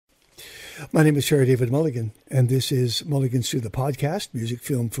My name is Sherry David Mulligan, and this is Mulligan's Through the Podcast, Music,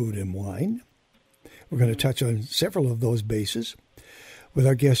 Film, Food, and Wine. We're going to touch on several of those bases with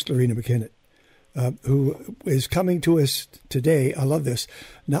our guest, Loreena McKennitt, who is coming to us today. I love this,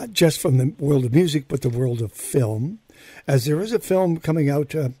 not just from the world of music, but the world of film, as there is a film coming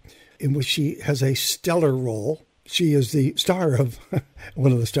out in which she has a stellar role. She is the star of,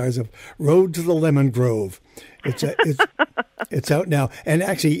 one of the stars of Road to the Lemon Grove. It's out now, and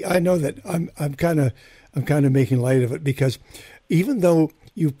actually, I know that I'm kind of making light of it because even though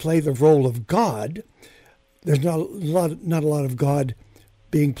you play the role of God, there's not a lot of God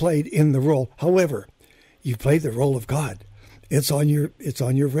being played in the role. However, you played the role of God. It's on your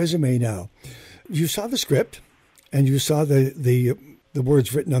resume now. You saw the script, and you saw the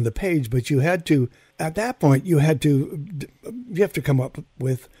words written on the page, but you had to, at that point, you have to come up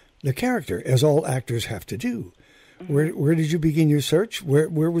with the character, as all actors have to do. Where did you begin your search? Where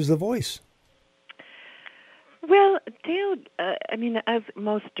was the voice? Well, Dale, as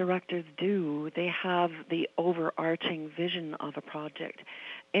most directors do, they have the overarching vision of a project.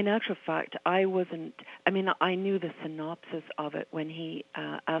 In actual fact, I knew the synopsis of it when he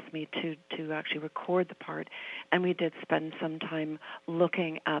asked me to actually record the part, and we did spend some time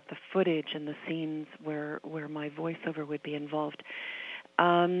looking at the footage and the scenes where my voiceover would be involved.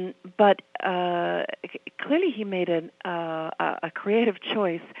 But clearly he made a creative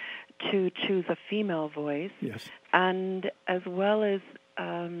choice to choose a female voice, yes, and as well as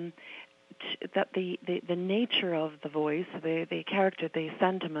that the nature of the voice, the character, the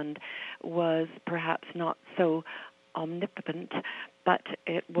sentiment was perhaps not so omnipotent, but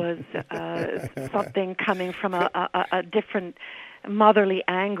it was something coming from a different motherly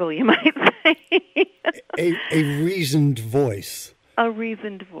angle, you might say. a reasoned voice. A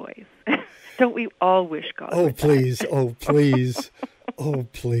reasoned voice. Don't we all wish God? Oh, please. That? Oh, please. Oh,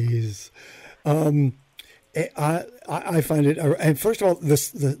 please. I find it, and first of all, the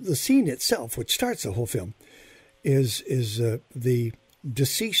scene itself, which starts the whole film, is the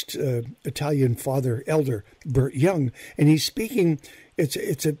deceased Italian father, elder Bert Young, and he's speaking.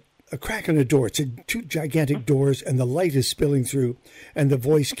 It's a crack in a door. It's two gigantic doors, and the light is spilling through, and the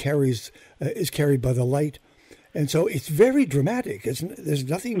voice is carried by the light. And so it's very dramatic. There's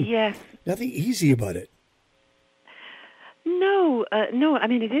nothing easy about it. No. I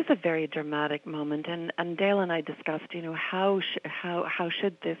mean, it is a very dramatic moment, and Dale and I discussed, how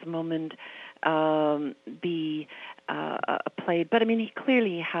should this moment be played. But I mean, he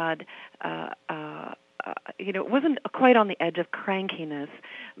clearly had, it wasn't quite on the edge of crankiness,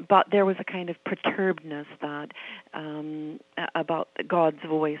 but there was a kind of perturbedness that about God's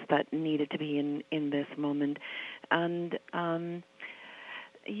voice that needed to be in this moment, and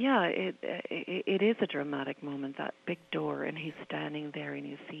it is a dramatic moment. That big door, and he's standing there,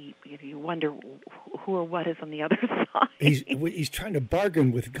 and you wonder who or what is on the other side. He's trying to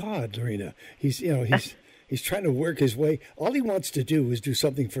bargain with God, Loreena. He's trying to work his way. All he wants to do is do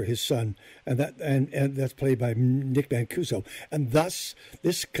something for his son, and that's played by Nick Mancuso. And thus,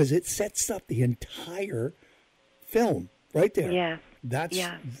 because it sets up the entire film right there. Yeah. That's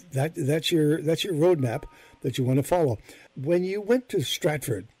your roadmap that you want to follow. When you went to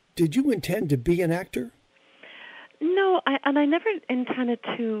Stratford, did you intend to be an actor? No, I never intended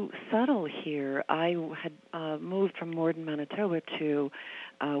to settle here. I had moved from Morden, Manitoba to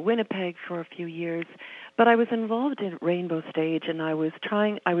Winnipeg for a few years, but I was involved in Rainbow Stage, and I was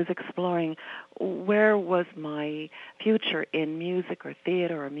exploring where was my future in music or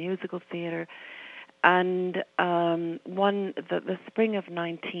theater or musical theater. And the spring of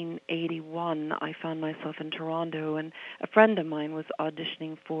 1981, I found myself in Toronto, and a friend of mine was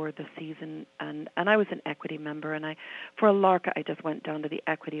auditioning for the season, and I was an equity member, and for a lark, I just went down to the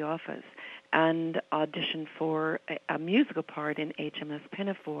equity office and auditioned for a musical part in HMS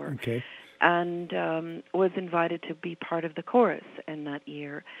Pinafore, okay, and was invited to be part of the chorus in that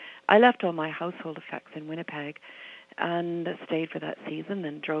year. I left all my household effects in Winnipeg and stayed for that season,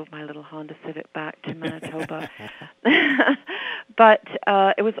 then drove my little Honda Civic back to Manitoba. But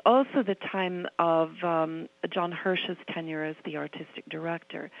it was also the time of John Hirsch's tenure as the artistic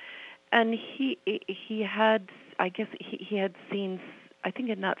director. And he had seen, I think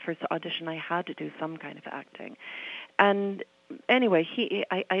in that first audition I had to do some kind of acting. And anyway,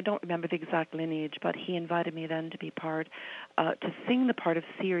 I don't remember the exact lineage, but he invited me then to be to sing the part of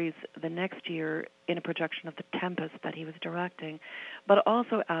Ceres the next year in a production of The Tempest that he was directing, but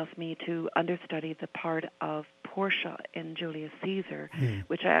also asked me to understudy the part of Portia in Julius Caesar,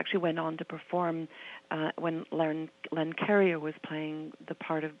 which I actually went on to perform when Len Carrier was playing the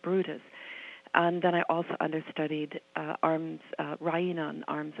part of Brutus. And then I also understudied Raina on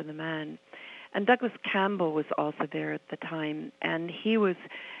Arms of the Man. And Douglas Campbell was also there at the time, and he was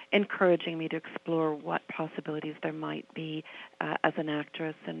encouraging me to explore what possibilities there might be as an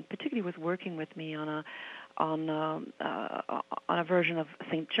actress, and particularly was working with me on a version of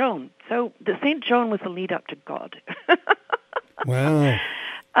Saint Joan. So the Saint Joan was the lead up to God. Wow.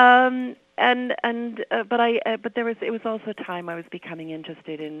 But it was also a time I was becoming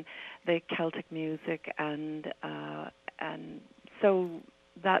interested in the Celtic music, and so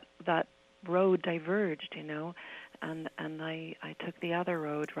that road diverged, and I took the other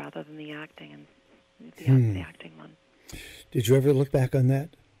road rather than the acting, and the acting one. Did you ever look back on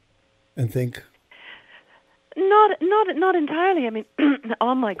that and think? Not entirely. I mean,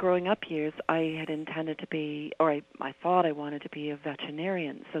 all my growing up years, I had intended to be, or I thought I wanted to be a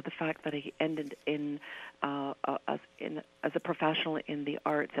veterinarian. So the fact that I ended as a professional in the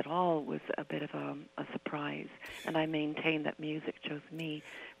arts at all was a bit of a surprise. And I maintain that music chose me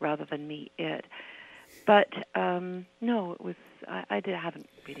rather than me it. But no, it was. I haven't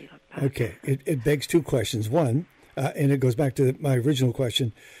really looked back. Okay, it begs two questions. One, and it goes back to my original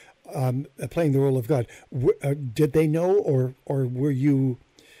question. Playing the role of God, did they know, or were you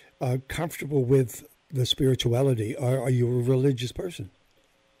comfortable with the spirituality? Are you a religious person?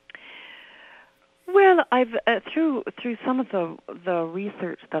 Well, I've through some of the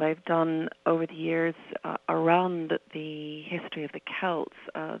research that I've done over the years around the history of the Celts,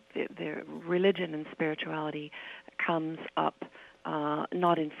 the religion and spirituality comes up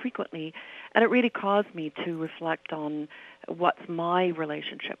not infrequently, and it really caused me to reflect on what's my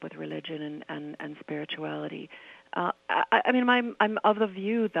relationship with religion and spirituality. I mean, I'm of the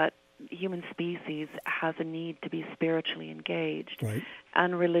view that human species has a need to be spiritually engaged, right,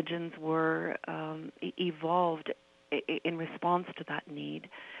 and religions were evolved in response to that need.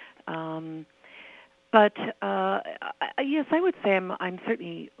 But yes, I would say I'm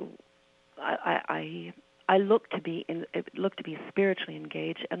certainly I look to be spiritually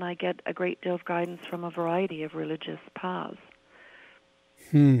engaged, and I get a great deal of guidance from a variety of religious paths.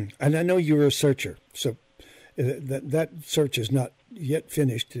 And I know you're a searcher, so that search is not yet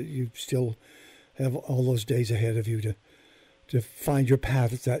finished. You still have all those days ahead of you to find your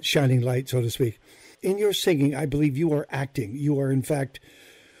path, that shining light, so to speak. In your singing, I believe you are acting. You are, in fact,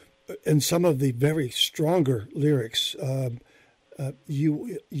 in some of the very stronger lyrics,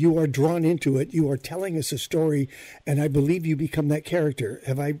 you are drawn into it. You are telling us a story, and I believe you become that character.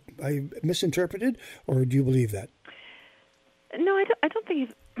 Have I misinterpreted, or do you believe that? No, I don't think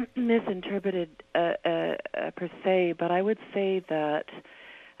you've misinterpreted per se, but I would say that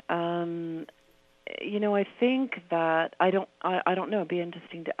I think that I don't know. It'd be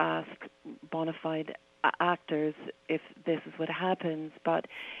interesting to ask bona fide actors if this is what happens, but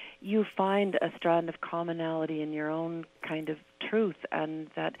you find a strand of commonality in your own kind of truth, and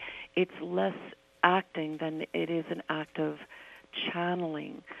that it's less acting than it is an act of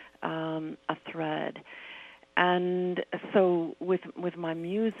channeling a thread. And so with my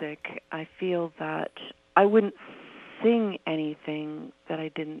music, I feel that I wouldn't sing anything that I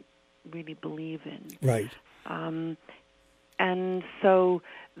didn't really believe in. Right. And so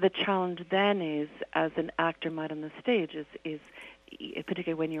the challenge then is, as an actor might on the stage, is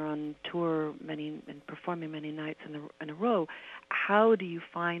particularly when you're on tour and performing many nights in a row, how do you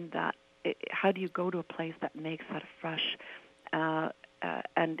find that? How do you go to a place that makes that a fresh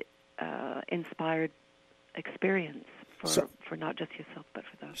and inspired experience for not just yourself but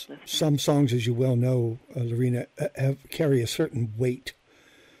for those listeners? Some songs, as you well know, Loreena, carry a certain weight.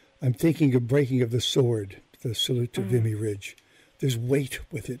 I'm thinking of Breaking of the Sword, the Salute to Vimy Ridge. There's weight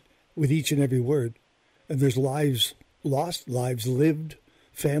with it, with each and every word. And there's lives lost, lives lived,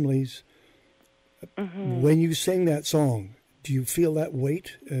 families. When you sing that song, do you feel that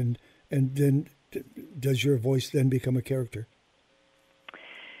weight? And then does your voice then become a character?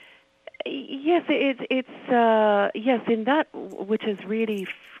 Yes, it's yes, in that which is really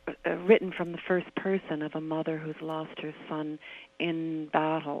written from the first person of a mother who's lost her son in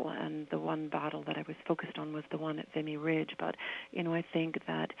battle, and the one battle that I was focused on was the one at Vimy Ridge. But I think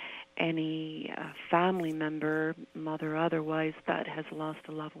that any family member, mother or otherwise, that has lost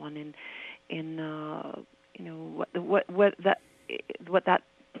a loved one in what that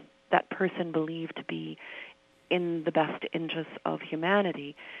person believed to be in the best interests of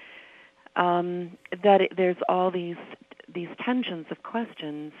humanity. There's all these tensions of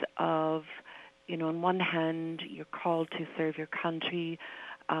questions of, on one hand, you're called to serve your country.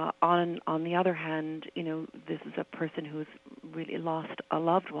 On the other hand, this is a person who's really lost a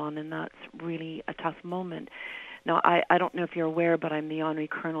loved one, and that's really a tough moment. Now, I don't know if you're aware, but I'm the Honorary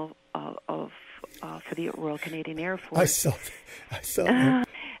Colonel for the Royal Canadian Air Force. I saw that.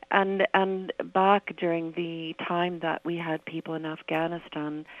 And back during the time that we had people in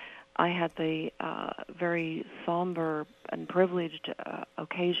Afghanistan, I had the very somber and privileged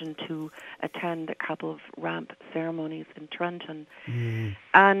occasion to attend a couple of ramp ceremonies in Trenton,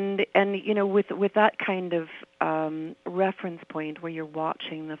 and with that kind of reference point where you're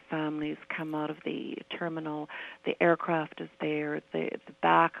watching the families come out of the terminal, the aircraft is there, the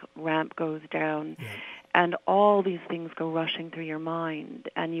back ramp goes down. Yeah. And all these things go rushing through your mind,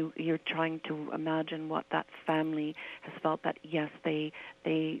 and you're trying to imagine what that family has felt. That yes, they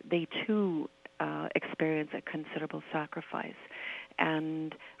too experience a considerable sacrifice,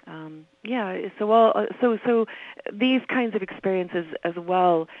 and so these kinds of experiences as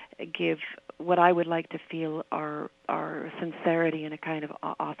well give what I would like to feel are sincerity and a kind of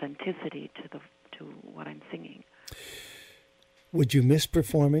authenticity to what I'm singing. Would you miss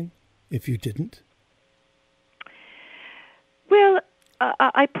performing if you didn't? Well,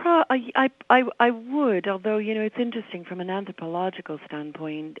 I would, although, it's interesting from an anthropological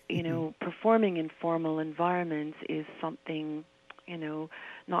standpoint, performing in formal environments is something,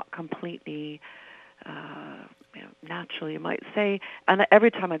 not completely natural, you might say. And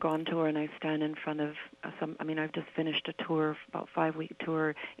every time I go on tour and I stand in front of I've just finished a tour, about 5-week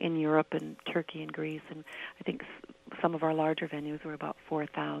tour in Europe and Turkey and Greece, and I think some of our larger venues were about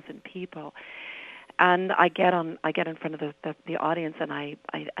 4,000 people. And I get in front of the audience, and I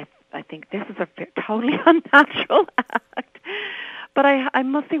think this is a totally unnatural act. But I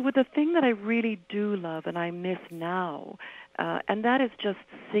must say, with the thing that I really do love and I miss now, and that is just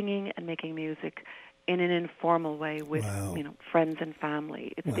singing and making music in an informal way with friends and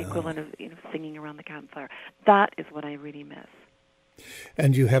family. It's the equivalent of singing around the campfire. That is what I really miss.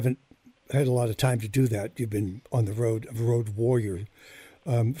 And you haven't had a lot of time to do that. You've been on the road, a road warrior,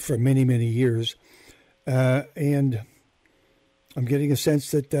 for many, many years. And I'm getting a sense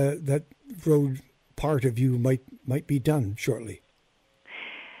that that road part of you might be done shortly.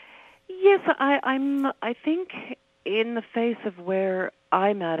 Yes, I think in the face of where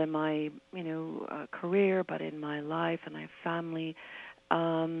I'm at in my career, but in my life and my family,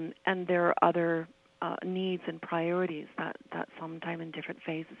 and there are other needs and priorities that sometime in different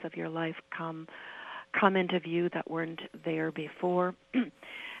phases of your life come into view that weren't there before.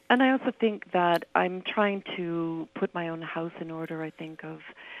 And I also think that I'm trying to put my own house in order. I think of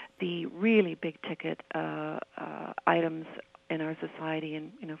the really big-ticket items in our society,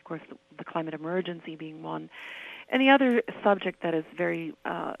 and of course, the climate emergency being one. And the other subject that is very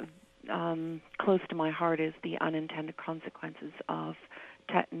close to my heart is the unintended consequences of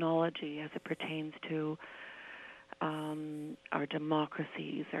technology as it pertains to our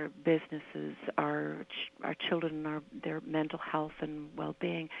democracies, our businesses, our children, their mental health and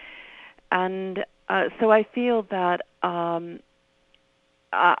well-being. And so I feel that I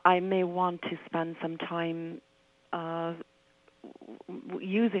may want to spend some time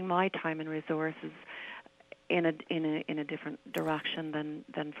using my time and resources in a different direction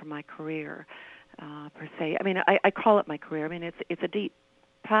than for my career per se. I mean, I call it my career. I mean, it's a deep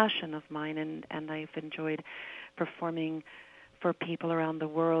passion of mine, and I've enjoyed performing for people around the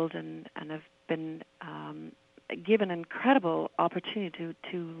world, and I've been given an incredible opportunity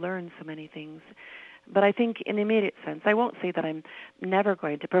to learn so many things. But I think in the immediate sense, I won't say that I'm never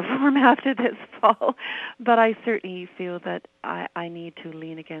going to perform after this fall, but I certainly feel that I need to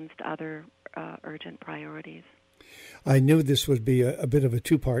lean against other urgent priorities. I knew this would be a bit of a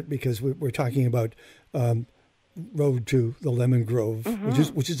two-part because we're talking about Road to the Lemon Grove,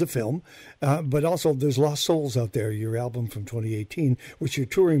 which is a film, but also there's Lost Souls out there, your album from 2018, which you're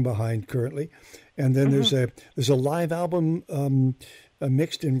touring behind currently, and then there's a live album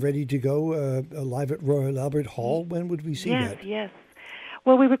mixed and ready to go live at Royal Albert Hall. When would we see that? Yes.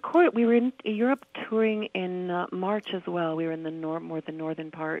 Well, we were in Europe touring in March as well. We were in the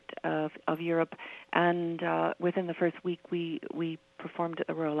northern part of Europe, and within the first week we performed at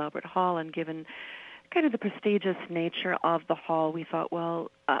the Royal Albert Hall, and given kind of the prestigious nature of the hall, we thought, well,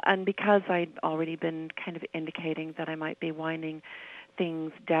 and because I'd already been kind of indicating that I might be winding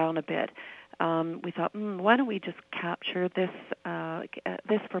things down a bit, we thought, why don't we just capture this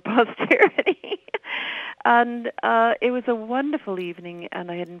for posterity? And it was a wonderful evening,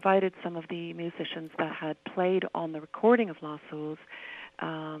 and I had invited some of the musicians that had played on the recording of Lost Souls,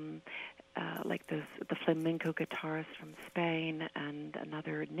 like the flamenco guitarist from Spain and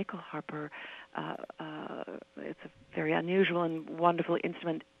another nickel harper. It's a very unusual and wonderful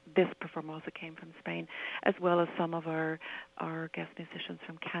instrument. This performer also came from Spain, as well as some of our guest musicians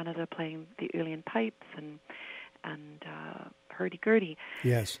from Canada playing the Uilleann pipes and hurdy-gurdy.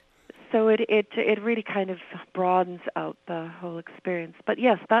 Yes. So it really kind of broadens out the whole experience. But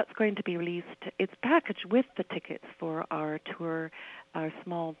yes, that's going to be released. It's packaged with the tickets for our tour, our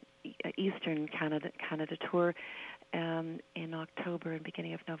small Eastern Canada tour, in October and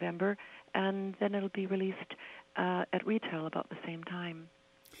beginning of November, and then it'll be released at retail about the same time.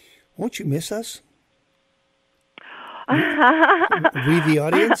 Won't you miss us? We, the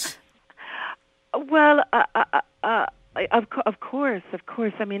audience? Well, of course.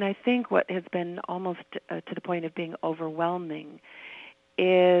 I mean, I think what has been almost to the point of being overwhelming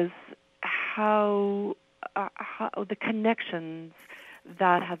is how the connections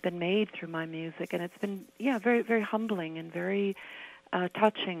that have been made through my music, and it's been very, very humbling and very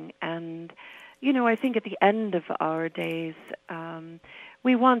touching. And I think at the end of our days,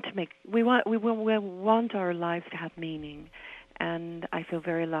 we want our lives to have meaning, and I feel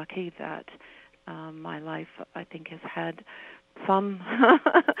very lucky that my life, I think, has had some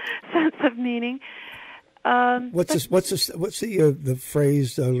sense of meaning. What's the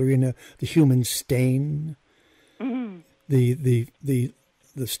phrase, Loreena? The human stain. Mm-hmm. The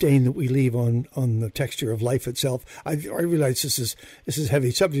stain that we leave on the texture of life itself. I realize this is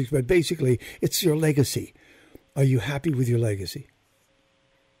heavy subject, but basically it's your legacy. Are you happy with your legacy?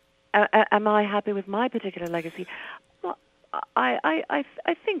 Am I happy with my particular legacy? Well, I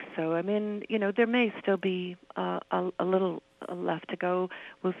think so. I mean, there may still be a little left to go.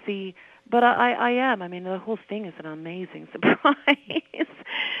 We'll see. But I am. I mean, the whole thing is an amazing surprise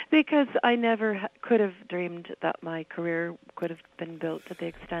because I never could have dreamed that my career could have been built to the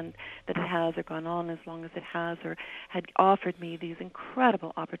extent that it has, or gone on as long as it has, or had offered me these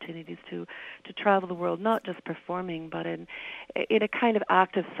incredible opportunities to travel the world, not just performing, but in a kind of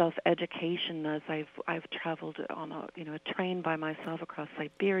active self-education. As I've traveled on a train by myself across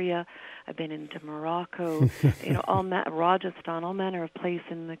Siberia. I've been into Morocco, Rajasthan, all manner of places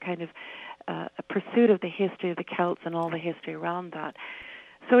in the kind of a pursuit of the history of the Celts and all the history around that.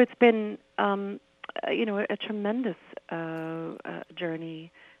 So it's been, a tremendous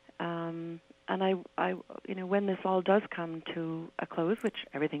journey. And I, when this all does come to a close, which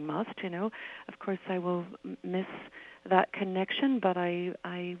everything must, of course I will miss that connection. But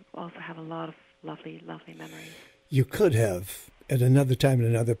I also have a lot of lovely, lovely memories. You could have, at another time in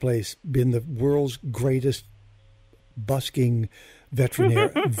another place, been the world's greatest busking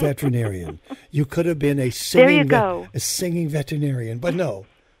veterinarian. You could have been a singing veterinarian, but no.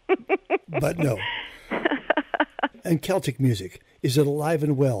 And Celtic music, is it alive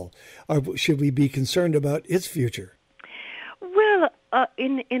and well? Or should we be concerned about its future? Well,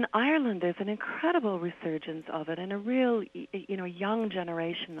 in Ireland, there's an incredible resurgence of it, and a real, young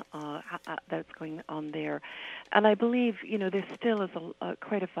generation that's going on there. And I believe, there still is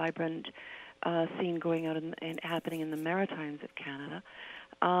quite a vibrant scene going out and happening in the Maritimes of Canada.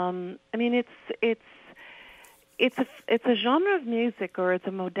 I mean, it's a genre of music, or it's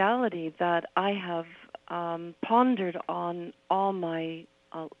a modality that I have pondered on all my,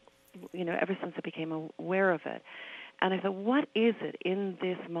 ever since I became aware of it. And I thought, what is it in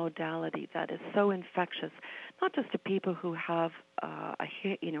this modality that is so infectious, not just to people who have a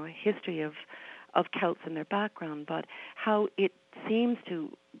history of Celts in their background, but how it seems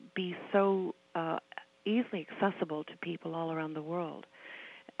to be so easily accessible to people all around the world.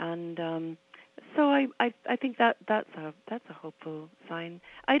 And so I think that's a hopeful sign.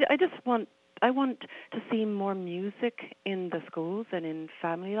 I want to see more music in the schools and in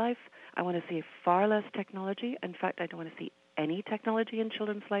family life. I want to see far less technology. In fact, I don't want to see any technology in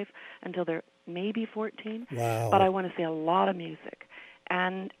children's life until they're maybe 14. Wow. But I want to see a lot of music.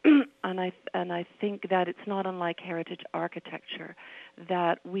 And I think that it's not unlike heritage architecture,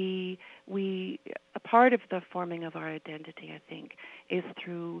 that we a part of the forming of our identity, I think, is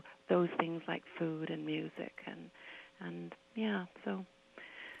through those things like food and music and yeah. So,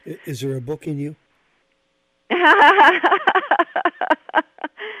 is there a book in you?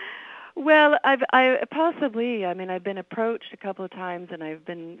 Well, I possibly. I mean, I've been approached a couple of times, and I've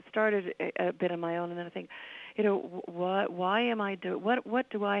been started a bit on my own, and then I think, why am I doing? What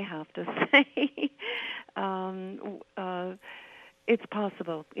do I have to say? It's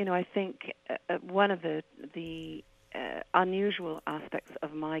possible. I think one of the unusual aspects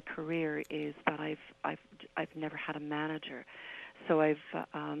of my career is that I've never had a manager. So I've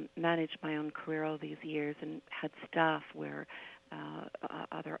managed my own career all these years and had staff where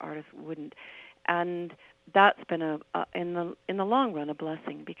other artists wouldn't, and that's been in the long run a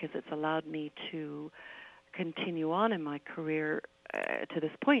blessing, because it's allowed me to continue on in my career to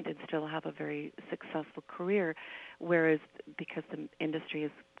this point and still have a very successful career. Whereas because the industry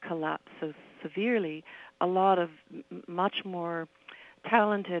has collapsed so severely, a lot of much more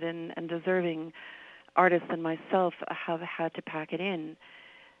talented and deserving artists than myself have had to pack it in.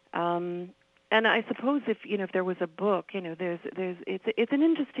 And I suppose if there was a book, it's an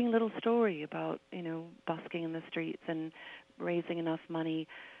interesting little story about busking in the streets and raising enough money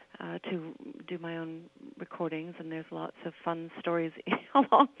to do my own recordings, and there's lots of fun stories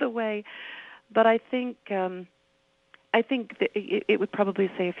along the way. But I think that it would probably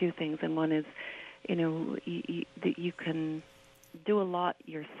say a few things, and one is, that you can do a lot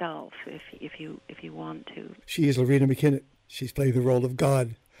yourself if you want to. She is Loreena McKennitt. She's played the role of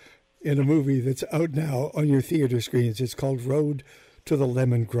God in a movie that's out now on your theater screens. It's called Road to the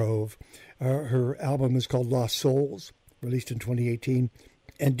Lemon Grove. Her album is called Lost Souls, released in 2018.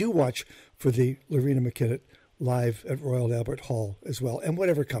 And do watch for the Loreena McKennitt live at Royal Albert Hall as well, and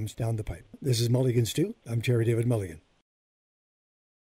whatever comes down the pipe. This is Mulligan Stew. I'm Jerry David Mulligan.